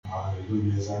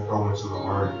Hallelujah. As I go into the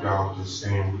word, y'all just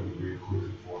stand with me real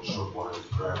quickly for a short word of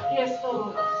prayer. Yes,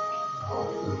 Lord.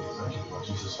 Hallelujah. Thank you, Lord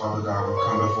Jesus. Father God, we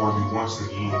come before you once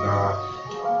again, God.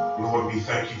 Lord, we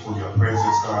thank you for your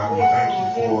presence, God. We thank you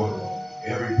for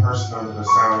every person under the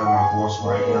sound of my voice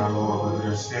right now, Lord, whether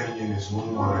they're standing in this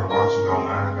room or they're watching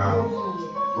online, God.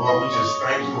 Lord, we just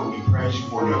thank you and we praise you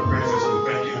for your presence.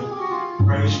 We thank you,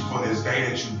 praise you for this day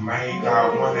that you've made,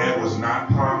 God, one that was not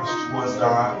promised to us,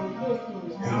 God.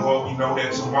 And Lord, we know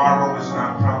that tomorrow is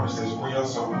not promised as well,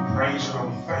 so we praise you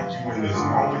and we thank you in this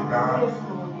moment,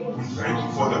 God. We thank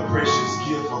you for the precious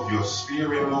gift of your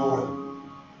spirit, Lord.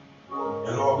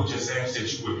 And Lord, we just ask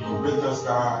that you would be with us,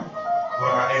 God.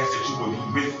 Lord, I ask that you would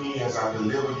be with me as I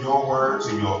deliver your word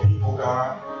to your people,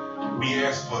 God. We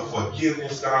ask for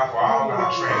forgiveness, God, for all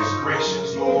our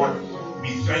transgressions, Lord. We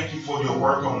thank you for your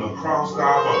work on the cross,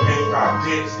 God, for paying our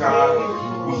debts, God.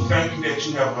 We thank you that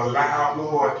you have allowed,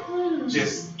 Lord,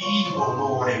 just evil,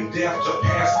 Lord, and death to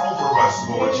pass over us,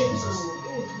 Lord Jesus.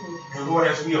 And Lord,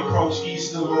 as we approach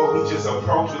Easter, Lord, we just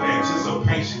approach with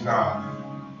anticipation, God.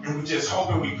 And we just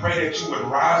hope and we pray that you would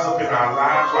rise up in our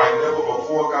lives like never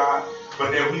before, God.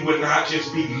 But that we would not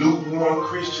just be lukewarm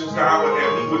Christians, God, but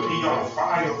that we would be on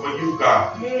fire for you,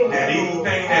 God. That anything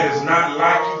that is not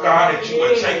like you, God, that you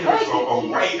would take it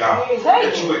away, God.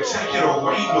 That you would take it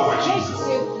away, Lord Jesus.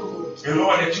 And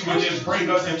Lord, that you would just bring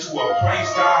us into a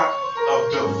place, God,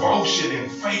 of devotion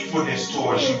and faithfulness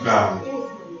towards you, God.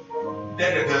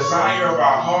 That the desire of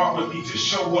our heart would be to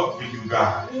show up for you,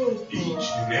 God, each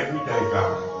and every day,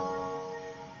 God.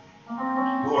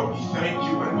 Lord, we thank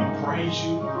you and we praise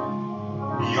you.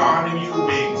 We honor you,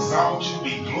 we exalt you,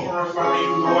 we glorify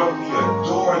you, Lord. We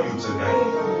adore you today.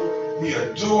 We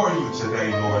adore you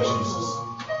today, Lord Jesus.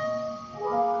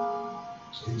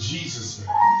 In Jesus' name.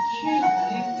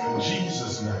 In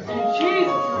Jesus' name. In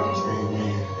Jesus' name.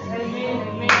 Amen.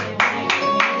 Amen.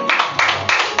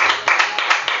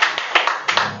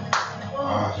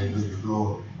 Hallelujah,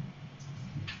 glory.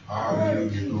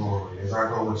 Hallelujah, glory. As I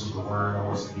go into the word, I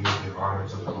once again give honor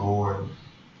to the Lord,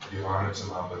 give honor to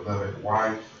my beloved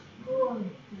wife,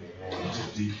 amen,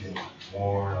 to Deacon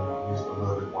Warren and his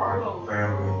beloved wife and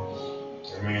family,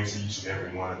 amen, to each and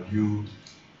every one of you.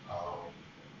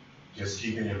 Just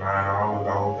keeping in mind all of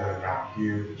those that are not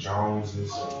here, the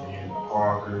Joneses, and the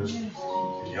Parkers,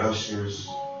 the Ushers,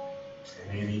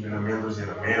 and then even the members in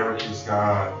Americas,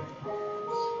 God.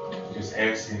 Just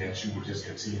asking that you would just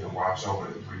continue to watch over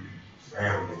the three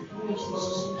family.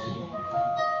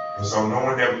 And so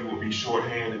knowing that we will be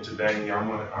shorthanded today,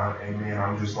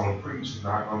 I'm just going to preach. It's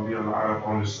not going to be a lot up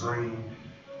on the screen.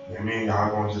 Amen.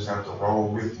 Y'all going to just have to roll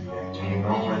with me. Amen.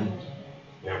 Knowing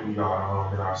that we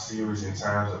are in our series in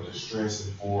times of distress,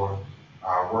 and for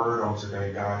our word on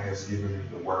today, God has given me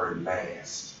the word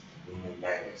last. Meaning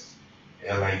last.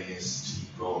 L-A-S-T,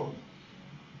 glory.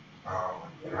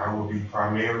 And I will be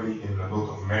primarily in the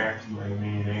book of Matthew,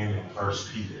 amen, and in 1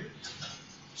 Peter.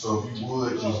 So if you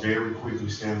would, just very quickly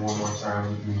stand one more time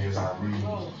with me as I read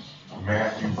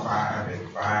Matthew 5 and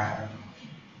 5.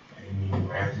 Amen,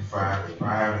 Matthew 5 and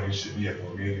 5, and it should be a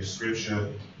familiar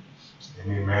scripture.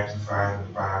 Amen, Matthew 5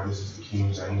 and 5, this is the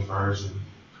King James Version.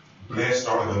 Blessed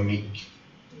are the meek.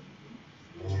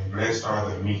 Amen, blessed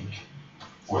are the meek,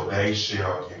 for they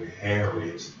shall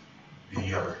inherit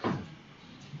the earth.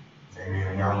 Amen.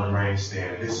 And y'all remain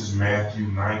standing. This is Matthew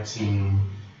 19,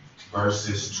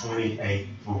 verses 28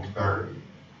 through 30.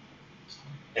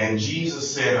 And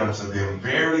Jesus said unto them,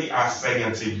 Verily I say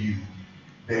unto you,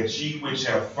 that ye which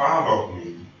have followed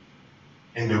me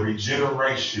in the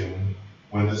regeneration,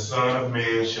 when the Son of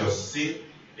Man shall sit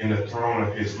in the throne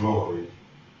of his glory,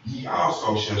 ye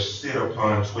also shall sit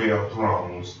upon 12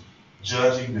 thrones,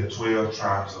 judging the 12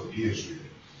 tribes of Israel.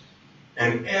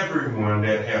 And everyone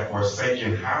that hath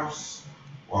forsaken house,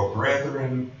 or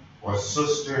brethren, or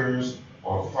sisters,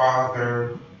 or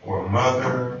father, or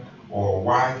mother, or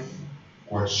wife,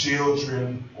 or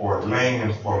children, or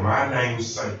land for my name's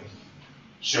sake,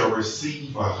 shall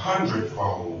receive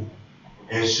 100-fold,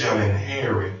 and shall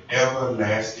inherit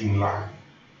everlasting life.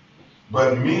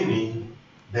 But many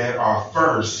that are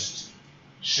first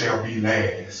shall be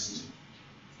last,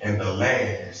 and the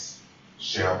last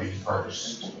shall be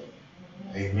first.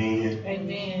 Amen.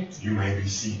 Amen. You may be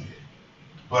seated.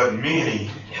 But many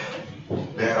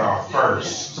that are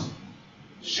first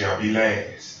shall be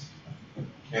last,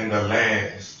 and the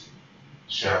last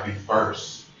shall be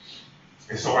first.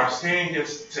 And so I stand here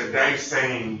today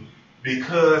saying,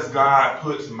 because God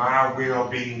puts my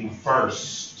well-being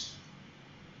first,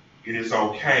 it is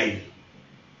okay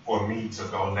for me to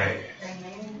go last.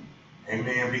 Amen.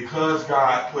 Amen. Because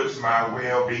God puts my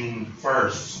well-being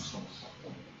first,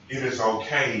 it is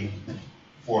okay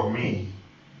for me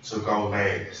to go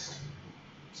last.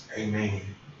 Amen.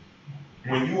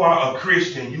 When you are a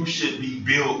Christian, you should be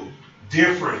built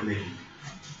differently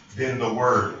than the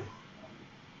world.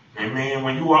 Amen.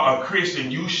 When you are a Christian,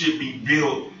 you should be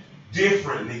built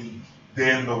differently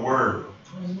than the world.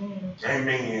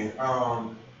 Amen.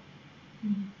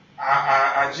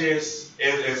 I just,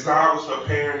 as God was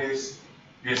preparing this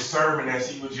sermon, as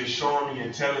He was just showing me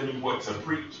and telling me what to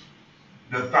preach,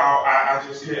 the thought,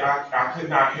 I could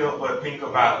not help but think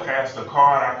about Pastor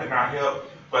Card. I could not help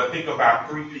but think about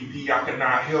 3PP. I could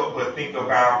not help but think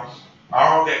about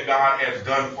all that God has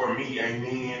done for me.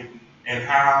 Amen. And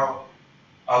how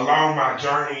along my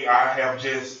journey, I have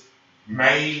just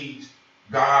made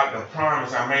God the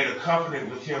promise. I made a covenant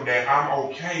with Him that I'm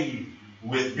okay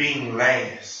with being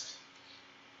last.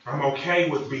 I'm okay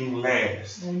with being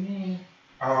last. Amen.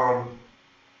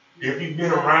 If you've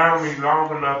been around me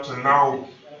long enough to know,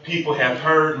 people have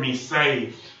heard me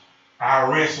say, I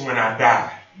rest when I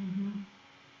die.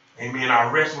 Amen.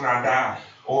 I rest when I die.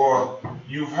 Or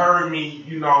you've heard me,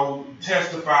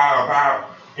 testify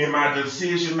about in my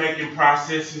decision-making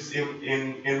processes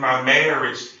in my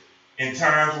marriage, in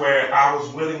times where I was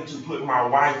willing to put my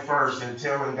wife first and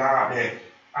telling God that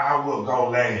I will go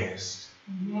last.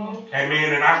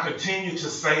 Amen. And I continue to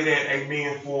say that,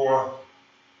 amen, for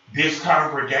this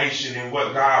congregation and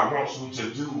what God wants me to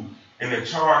do and the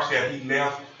charge that He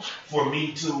left for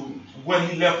me to, what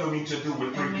He left for me to do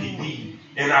with 3PD.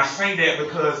 And I say that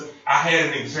because I had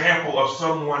an example of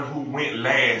someone who went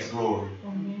last, glory,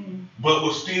 but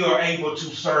was still able to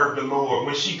serve the Lord.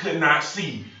 When she could not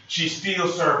see, she still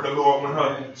served the Lord. When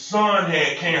her son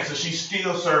had cancer, she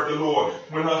still served the Lord.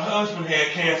 When her husband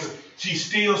had cancer, she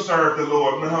still served the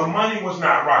Lord. When her money was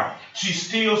not right, she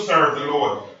still served the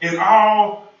Lord. In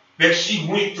all that she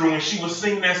went through, and she would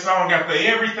sing that song, after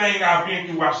everything I've been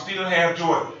through, I still have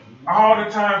joy. All the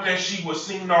times that she would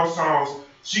sing those songs,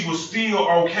 she was still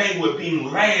okay with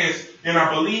being last. And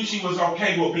I believe she was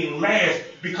okay with being last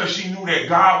because she knew that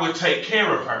God would take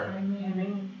care of her.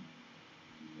 Amen.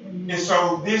 And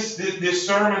so this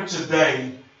sermon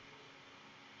today,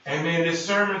 this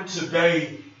sermon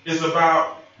today is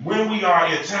about when we are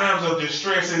in times of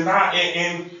distress. And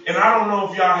I don't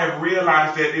know if y'all have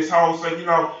realized that this whole thing,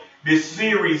 this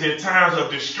series in times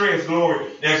of distress, glory,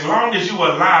 as long as you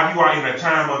are alive, you are in a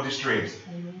time of distress.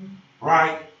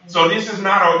 Right? So this is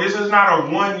not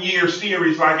a 1 year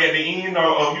series like at the end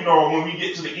of when we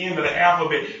get to the end of the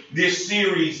alphabet, this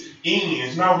series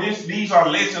ends. No, these are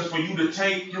lessons for you to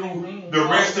take through the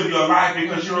rest of your life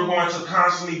because you're going to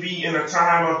constantly be in a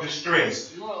time of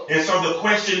distress. And so the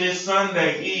question this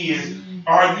Sunday is,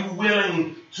 are you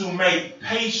willing to make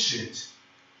patient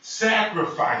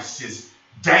sacrifices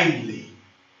daily?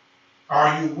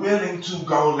 Are you willing to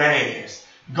go last?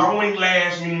 Going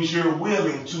last means you're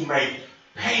willing to make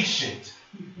patient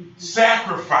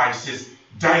sacrifices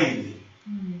daily.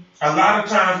 A lot of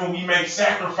times when we make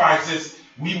sacrifices,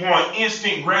 we want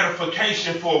instant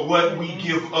gratification for what we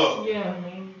give up.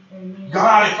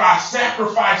 God, if I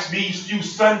sacrifice these few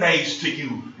Sundays to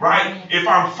you, right? If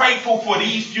I'm faithful for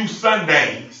these few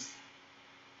Sundays,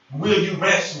 will you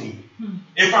bless me?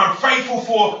 If I'm faithful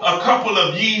for a couple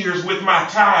of years with my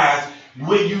tithes,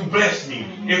 will you bless me?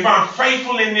 If I'm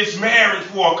faithful in this marriage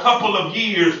for a couple of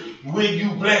years, will you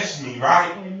bless me,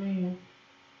 right?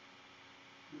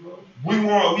 We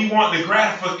want the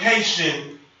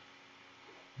gratification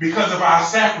because of our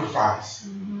sacrifice.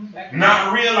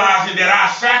 Not realizing that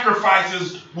our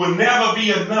sacrifices will never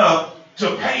be enough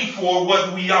to pay for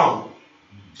what we owe.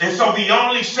 And so the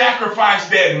only sacrifice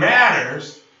that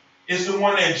matters is the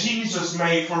one that Jesus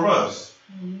made for us.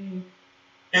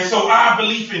 And so our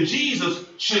belief in Jesus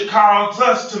should cause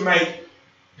us to make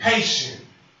patient,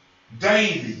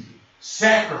 daily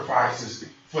sacrifices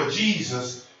for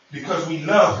Jesus because we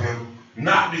love Him,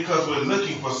 not because we're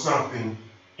looking for something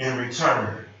in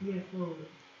return. Yes, Lord.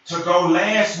 To go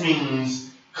last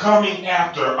means coming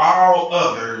after all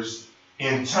others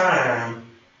in time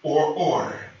or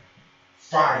order.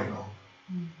 Final.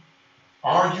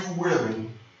 Are you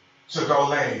willing to go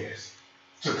last?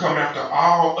 To come after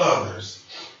all others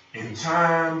in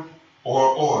time or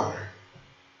order?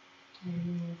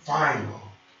 Final.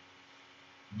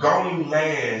 Going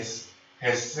last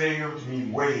has served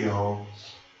me well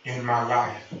in my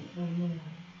life.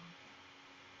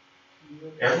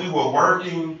 As we were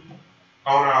working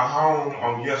on our home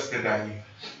on yesterday,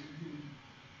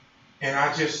 and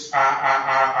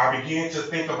I began to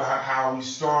think about how we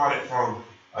started from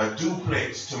a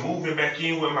duplex to moving back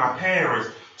in with my parents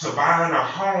to buying a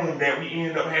home that we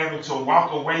ended up having to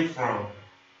walk away from.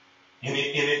 And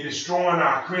it destroying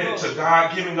our credit to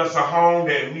God, giving us a home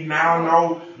that we now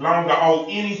no longer owe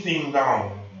anything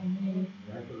on.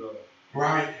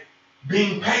 Right?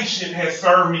 Being patient has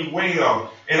served me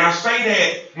well. And I say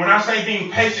that, when I say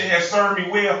being patient has served me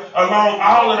well, along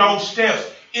all of those steps,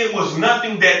 it was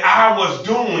nothing that I was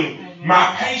doing.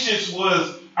 My patience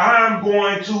was, I'm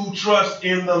going to trust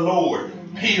in the Lord.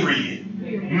 Period.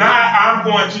 Not I'm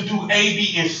going to do A,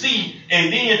 B, and C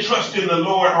and then trust in the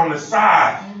Lord on the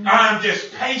side. I'm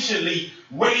just patiently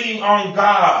waiting on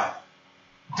God,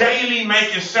 daily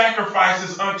making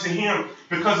sacrifices unto Him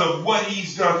because of what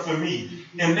He's done for me.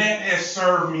 And that has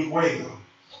served me well.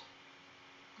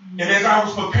 And as I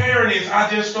was preparing this, I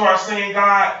just started saying,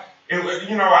 God,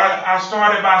 I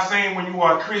started by saying when you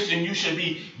are a Christian, you should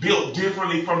be built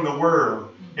differently from the world.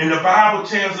 And the Bible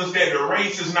tells us that the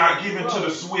race is not given to the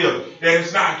swift, that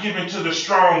it's not given to the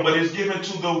strong, but it's given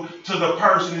to the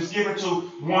person. It's given to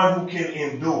one who can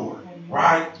endure,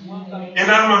 right?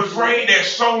 And I'm afraid that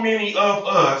so many of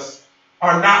us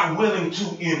are not willing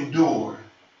to endure.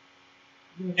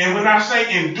 And when I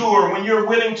say endure, when you're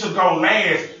willing to go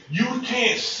last, you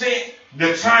can't set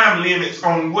the time limits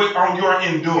on your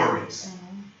endurance.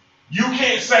 You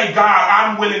can't say, God,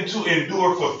 I'm willing to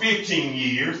endure for 15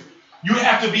 years. You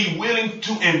have to be willing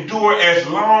to endure as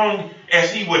long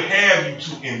as He would have you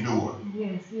to endure.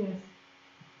 Yes, yes.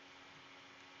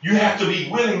 You have to be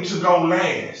willing to go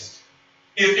last.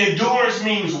 If endurance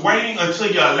means waiting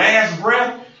until your last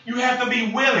breath, you have to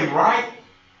be willing, right?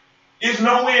 It's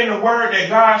nowhere in the word that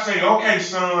God say, okay,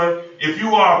 son, if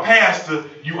you are a pastor,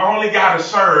 you only got to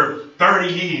serve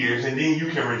 30 years and then you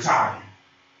can retire.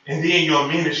 And then your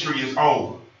ministry is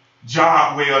over.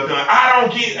 Job well done. I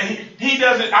don't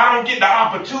get the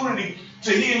opportunity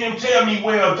to hear Him tell me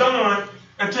well done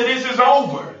until this is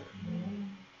over.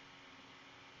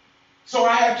 So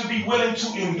I have to be willing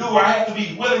to endure. I have to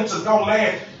be willing to go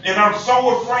last. And I'm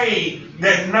so afraid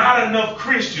that not enough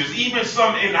Christians, even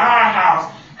some in our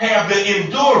house, have the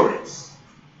endurance.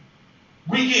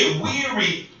 We get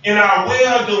weary in our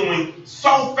well-doing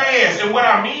so fast. And what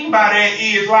I mean by that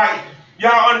is, like,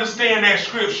 y'all understand that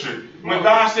scripture. When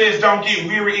God says don't get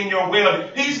weary in your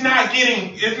well, it's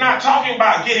not talking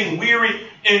about getting weary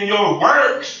in your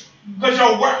works, because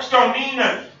your works don't mean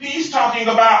nothing. He's talking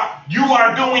about you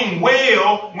are doing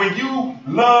well when you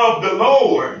love the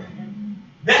Lord.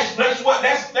 That's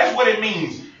what it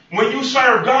means. When you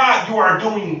serve God, you are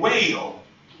doing well.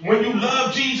 When you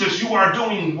love Jesus, you are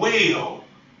doing well.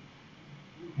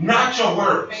 Not your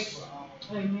works.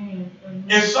 Amen.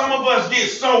 And some of us get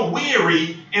so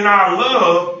weary in our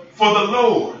love for the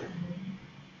Lord.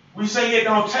 We say it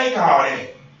don't take all that.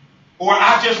 Or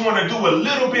I just want to do a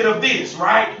little bit of this,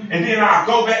 right? And then I'll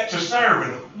go back to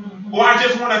serving Him. Or I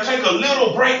just want to take a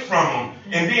little break from Him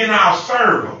and then I'll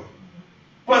serve Him.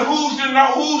 But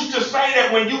who's to say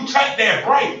that when you take that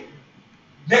break,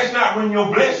 that's not when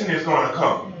your blessing is going to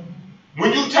come?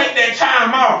 When you take that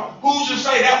time off, who's to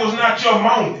say that was not your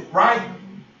moment, right?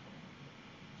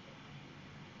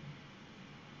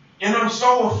 And I'm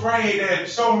so afraid that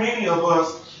so many of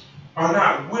us are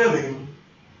not willing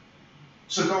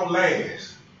to go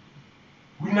last.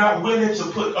 We're not willing to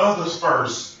put others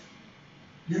first,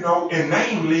 and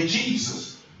namely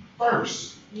Jesus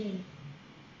first. Yes.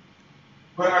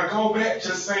 But I go back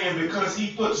to saying because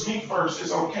He puts me first,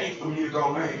 it's okay for me to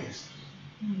go last.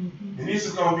 Mm-hmm. And this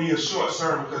is going to be a short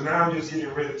sermon because now I'm just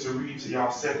getting ready to read to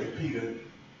y'all 2 Peter.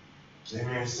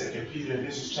 Amen. 2 Peter,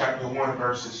 this is chapter 1,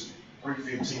 verses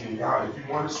 3:15. Y'all, if you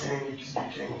want to stand, you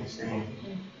can stand.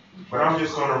 But I'm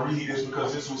just going to read this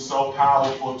because this was so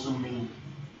powerful to me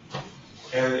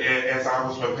as I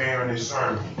was preparing this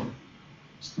sermon.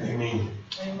 Amen.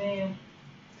 Amen.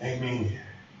 Amen.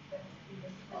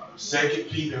 2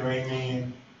 Peter,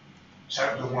 amen,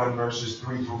 chapter 1, verses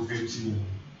 3 through 15.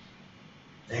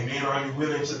 Amen. Are you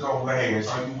willing to go last?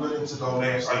 Are you willing to go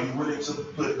last? Are you willing to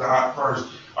put God first?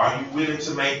 Are you willing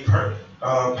to make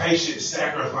patient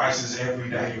sacrifices every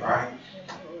day, right?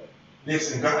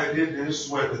 Listen, God, this is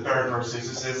what the third verse says.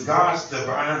 It says, God's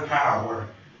divine power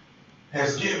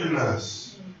has given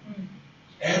us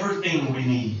everything we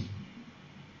need.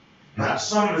 Not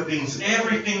some of the things,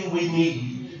 everything we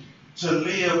need to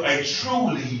live a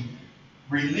truly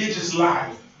religious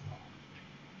life.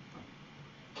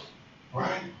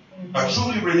 Right? A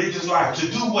truly religious life, to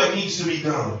do what needs to be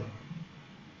done.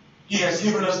 He has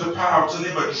given us the power to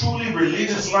live a truly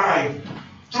religious life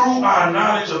through our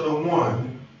knowledge of the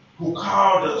one who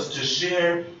called us to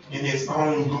share in His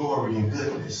own glory and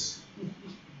goodness.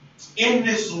 In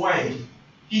this way,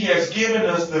 He has given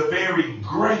us the very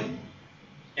great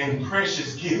and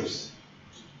precious gifts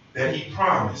that He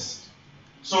promised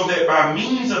so that by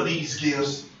means of these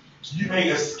gifts you may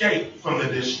escape from the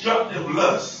destructive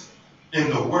lusts in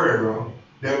the world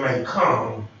that may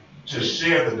come to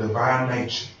share the divine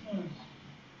nature.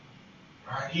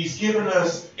 Right? He's given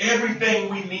us everything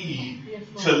we need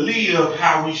to live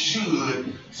how we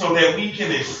should so that we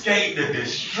can escape the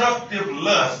destructive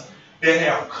lusts that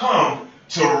have come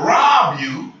to rob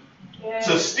you,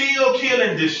 to steal, kill,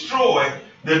 and destroy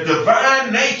the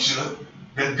divine nature,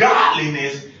 the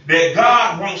godliness that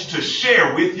God wants to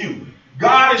share with you.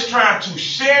 God is trying to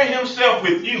share himself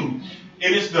with you,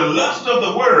 and it's the lust of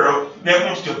the world that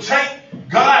wants to take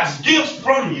God's gifts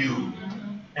from you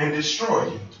and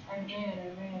destroy you.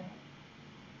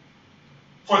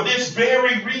 For this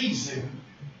very reason,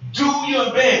 do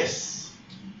your best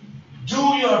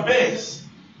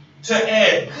to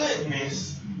add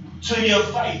goodness to your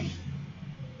faith.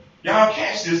 Y'all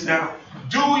catch this now.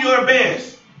 Do your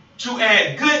best to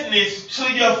add goodness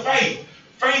to your faith.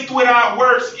 Faith without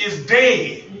works is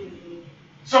dead.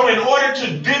 So in order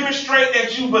to demonstrate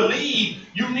that you believe,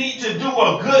 you need to do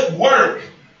a good work.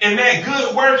 And that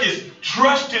good work is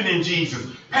trusting in Jesus,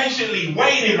 patiently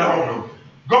waiting on him,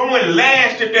 going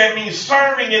last, if that means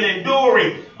serving and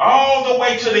enduring all the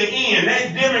way to the end.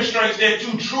 That demonstrates that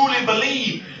you truly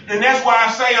believe. And that's why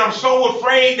I say I'm so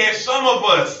afraid that some of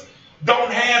us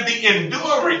don't have the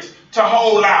endurance to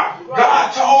hold out.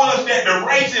 God told us that the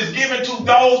race is given to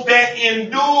those that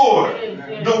endure.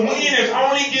 The win is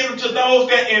only given to those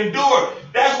that endure.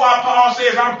 That's why Paul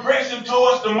says, I'm pressing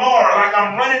towards tomorrow, like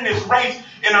I'm running this race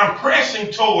and I'm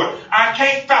pressing toward. I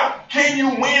can't stop. Can you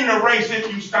win the race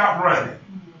if you stop running?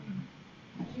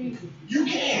 You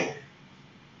can't.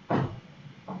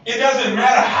 It doesn't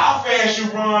matter how fast you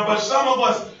run, but some of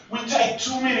us, we take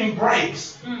too many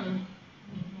breaks.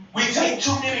 We take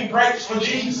too many breaks for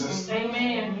Jesus.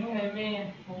 Amen.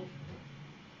 Amen.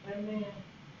 Amen.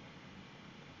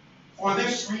 For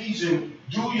this reason,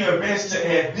 do your best to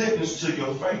add goodness to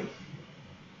your faith.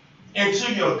 And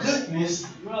to your goodness,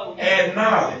 add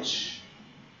knowledge.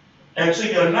 And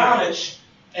to your knowledge,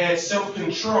 add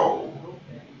self-control.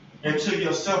 And to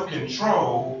your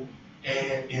self-control,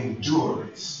 add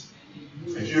endurance.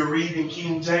 If you're reading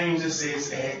King James, it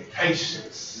says add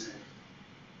patience.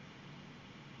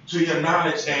 To your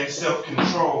knowledge, add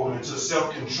self-control. And to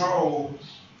self-control,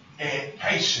 add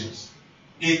patience.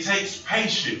 It takes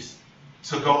patience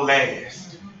to go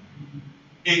last.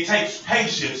 It takes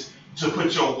patience to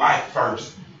put your wife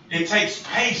first. It takes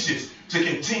patience to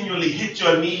continually hit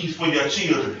your knees for your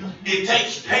children. It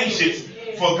takes patience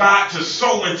for God to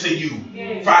sow into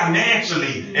you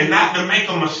financially and not to make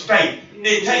a mistake.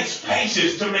 It takes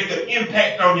patience to make an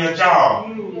impact on your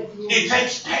job. It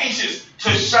takes patience to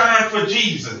shine for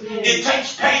Jesus. It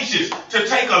takes patience to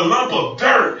take a lump of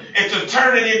dirt and to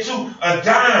turn it into a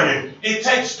diamond. It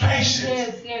takes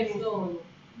patience.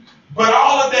 But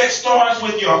all of that starts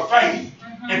with your faith.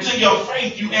 And to your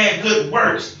faith, you add good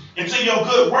works. And to your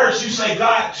good works, you say,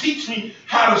 God, teach me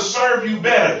how to serve you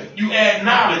better. You add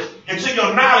knowledge. And to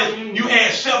your knowledge, you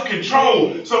add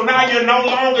self-control. So now you're no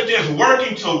longer just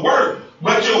working to work,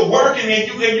 but you're working and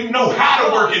you know how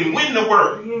to work and when to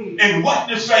work and what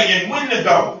to say and when to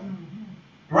go.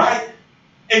 Right?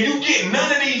 And you get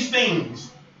none of these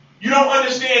things. You don't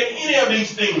understand any of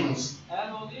these things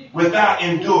without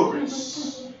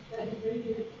endurance.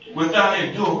 Without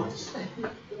endurance.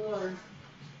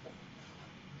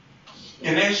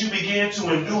 And as you begin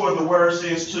to endure, the word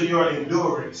says to your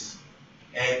endurance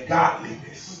and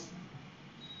godliness.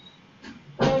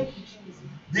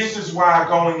 This is why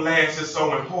going last is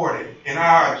so important. And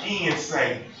I again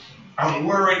say, I'm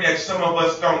worried that some of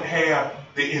us don't have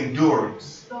the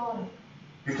endurance.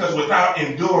 Because without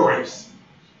endurance,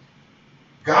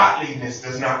 godliness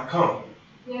does not come.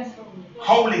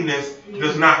 Holiness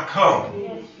does not come.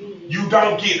 You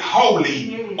don't get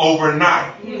holy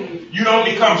overnight. You don't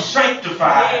become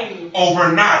sanctified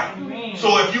overnight.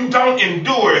 So if you don't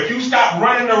endure, if you stop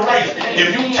running the race,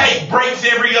 if you take breaks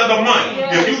every other month,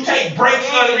 if you take breaks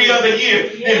every other year,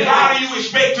 then how do you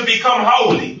expect to become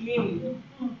holy?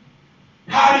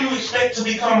 How do you expect to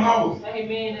become holy?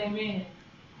 Amen, amen.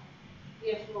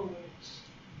 Yes, Lord.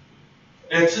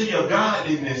 And to your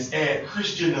godliness, add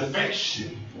Christian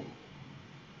affection.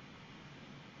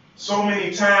 So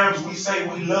many times we say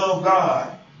we love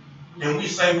God and we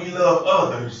say we love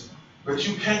others, but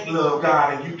you can't love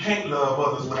God and you can't love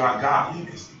others without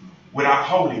godliness, without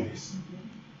holiness.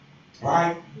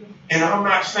 Right? And I'm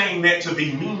not saying that to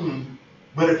be mean,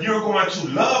 but if you're going to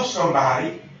love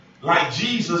somebody like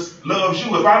Jesus loves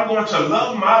you, if I'm going to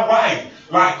love my wife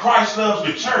like Christ loves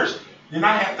the church, then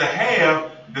I have to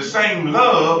have the same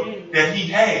love that he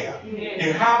has.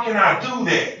 And how can I do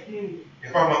that?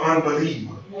 if I'm an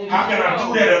unbeliever? How can I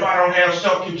do that if I don't have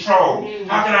self-control?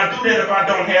 How can I do that if I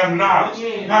don't have knowledge?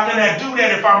 How can I do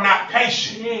that if I'm not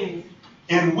patient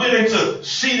and willing to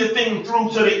see the thing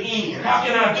through to the end? How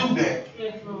can I do that?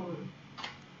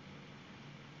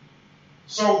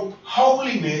 So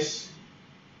holiness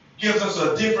gives us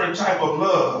a different type of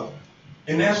love.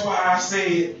 And that's why I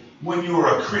said when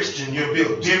you're a Christian, you're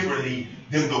built differently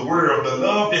than the world. The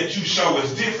love that you show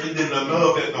is different than the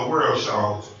love that the world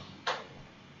shows.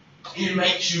 It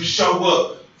makes you show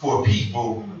up for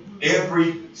people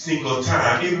every single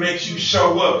time. It makes you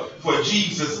show up for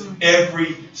Jesus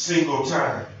every single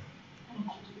time.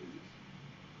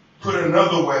 Put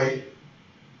another way,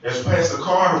 as Pastor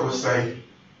Carter would say,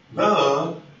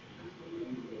 love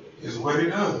is what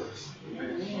it does.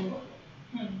 Amen.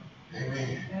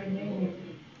 Amen.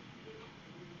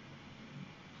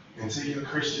 And to your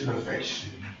Christian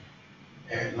affection,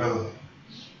 add love.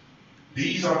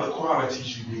 These are the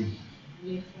qualities you need.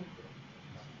 Yes.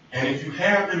 And if you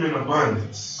have them in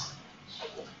abundance,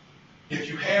 yes,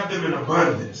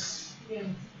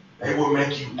 they will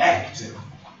make you active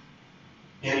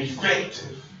and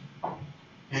effective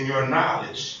in your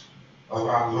knowledge of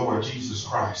our Lord Jesus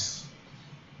Christ.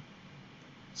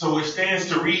 So it stands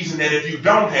to reason that if you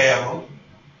don't have them,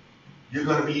 you're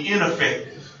going to be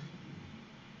ineffective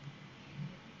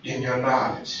in your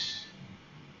knowledge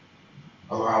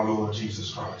of our Lord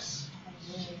Jesus Christ.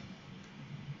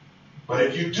 But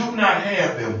if you do not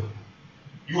have them,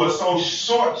 you are so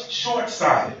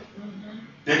short-sighted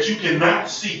that you cannot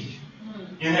see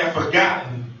and have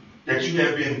forgotten that you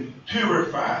have been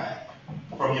purified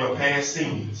from your past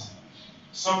sins.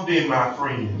 So then, my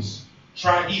friends,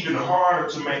 try even harder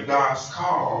to make God's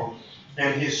call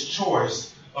and his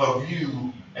choice of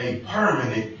you a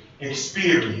permanent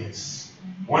experience.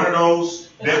 One of those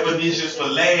definitions for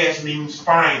last means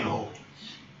final.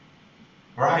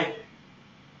 Right?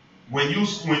 When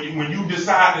you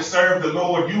decide to serve the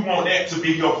Lord, you want that to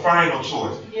be your final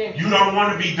choice. Yes. You don't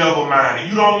want to be double-minded.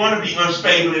 You don't want to be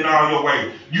unstable in all your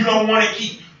ways. You don't want to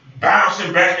keep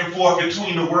bouncing back and forth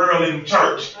between the world and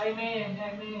church. Amen.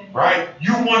 Amen. Right?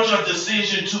 You want your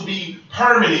decision to be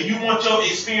permanent. You want your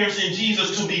experience in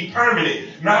Jesus to be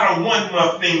permanent. Not a 1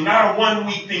 month thing, not a 1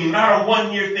 week thing, not a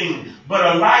 1 year thing,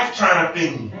 but a lifetime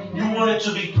thing. Amen. You want it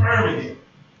to be permanent.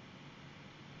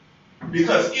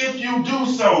 Because if you do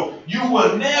so, you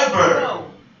will never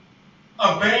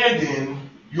abandon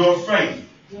your faith.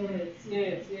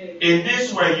 Yes. In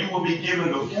this way, you will be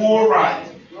given the full right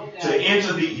to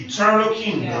enter the eternal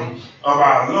kingdom of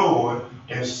our Lord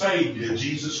and Savior,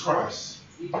 Jesus Christ.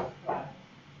 And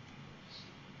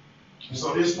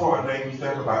so this part made me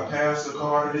think about Pastor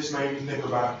Carter. This made me think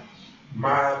about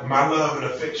my love and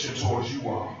affection towards you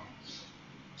all.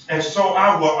 And so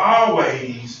I will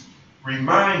always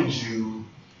remind you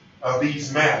of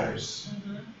these matters,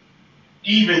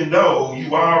 even though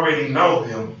you already know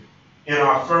them and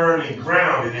are firmly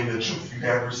grounded in the truth you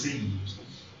have received.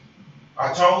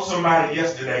 I told somebody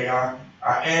yesterday, I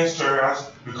asked her,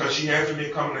 because she hasn't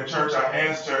been coming to church, I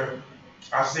asked her,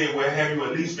 I said, well, have you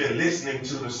at least been listening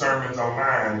to the sermons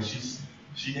online? And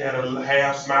she had a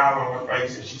half smile on her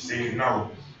face and she said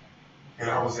no. And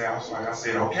I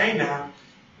said, okay now.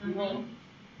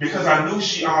 Because I knew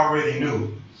she already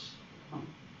knew.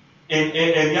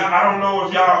 And y'all, I don't know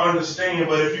if y'all understand,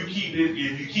 but if you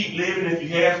keep living, if you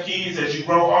have kids, as you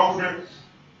grow older,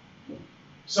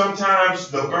 sometimes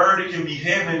the burden can be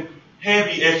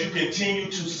heavy as you continue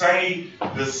to say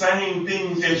the same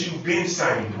things that you've been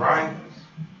saying, right?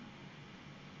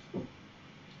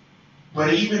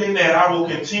 But even in that, I will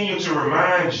continue to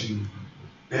remind you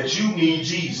that you need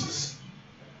Jesus,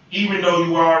 even though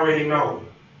you already know it.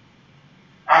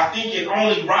 I think it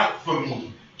only right for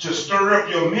me to stir up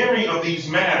your memory of these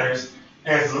matters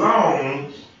as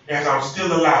long as I'm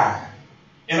still alive.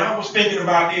 And I was thinking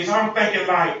about this. I'm thinking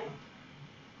like,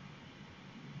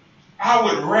 I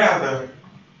would rather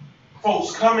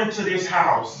folks come into this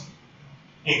house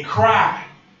and cry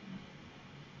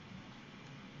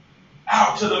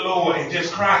out to the Lord and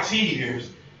just cry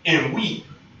tears and weep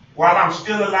while I'm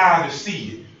still alive to see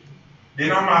it.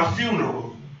 Then on my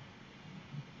funeral,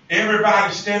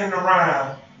 everybody standing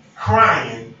around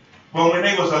crying, but when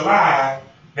they was alive,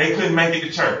 they couldn't make it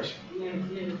to church.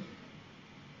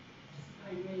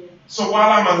 So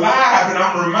while I'm alive and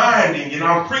I'm reminding and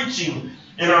I'm preaching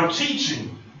and I'm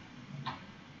teaching,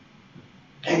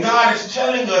 and God is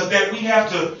telling us that we have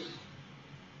to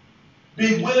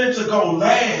be willing to go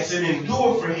last and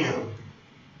endure for him.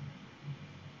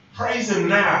 Praise him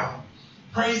now.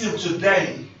 Praise him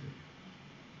today.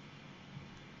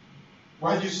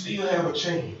 While you still have a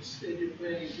chance.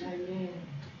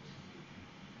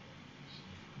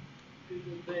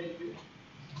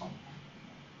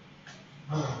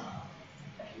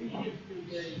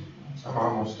 I'm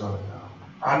almost done now.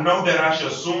 I know that I shall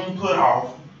soon put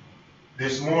off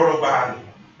this mortal body,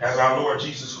 as our Lord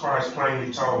Jesus Christ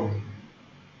plainly told me.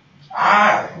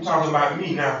 I'm talking about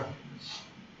me now.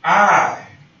 I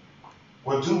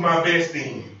will do my best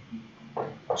then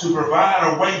to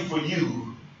provide a way for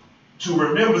you to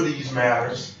remember these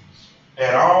matters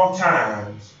at all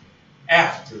times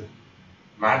after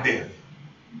my death.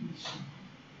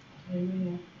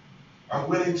 Amen. I'm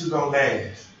willing to go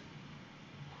last.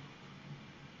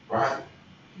 Right?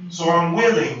 So I'm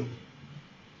willing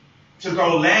to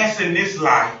go last in this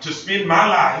life, to spend my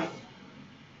life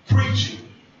preaching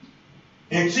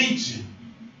and teaching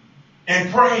and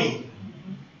praying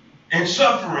and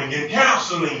suffering and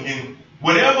counseling and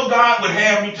whatever God would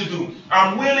have me to do.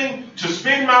 I'm willing to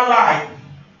spend my life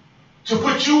to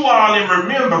put you all in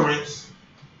remembrance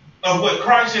of what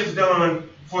Christ has done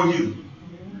for you.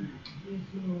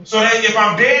 So that if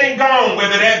I'm dead and gone,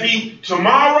 whether that be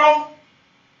tomorrow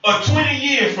or 20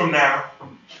 years from now,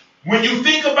 when you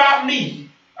think about me,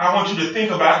 I want you to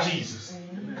think about Jesus.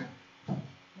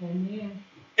 Amen.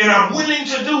 And I'm willing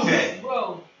to do that.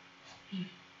 Whoa.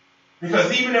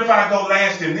 Because even if I go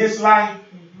last in this life,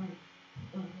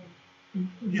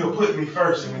 He'll put me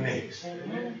first in the next.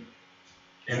 Amen.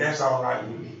 And that's all right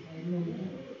with me. Amen.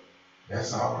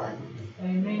 That's all right with me.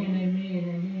 Amen.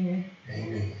 Amen.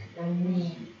 Amen.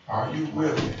 Amen. Are you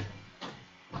willing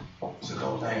to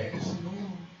go last?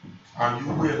 Are you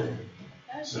willing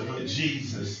to put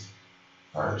Jesus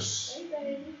first?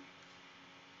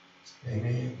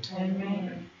 Amen.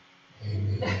 Amen.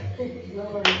 Amen.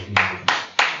 Lord.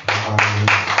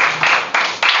 Hallelujah.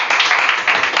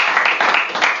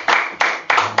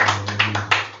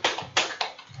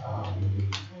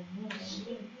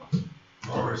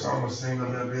 Glory, so I'm going to sing a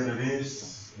little bit of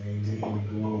this. Amen.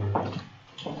 Glory.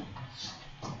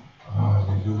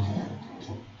 Hallelujah.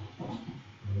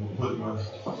 I'm going to put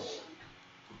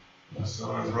my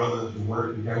son's brother to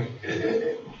work today.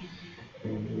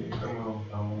 Amen. Come on.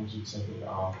 I want you to take it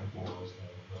off for us.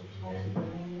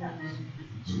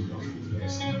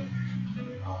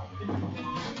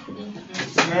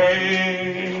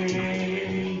 Say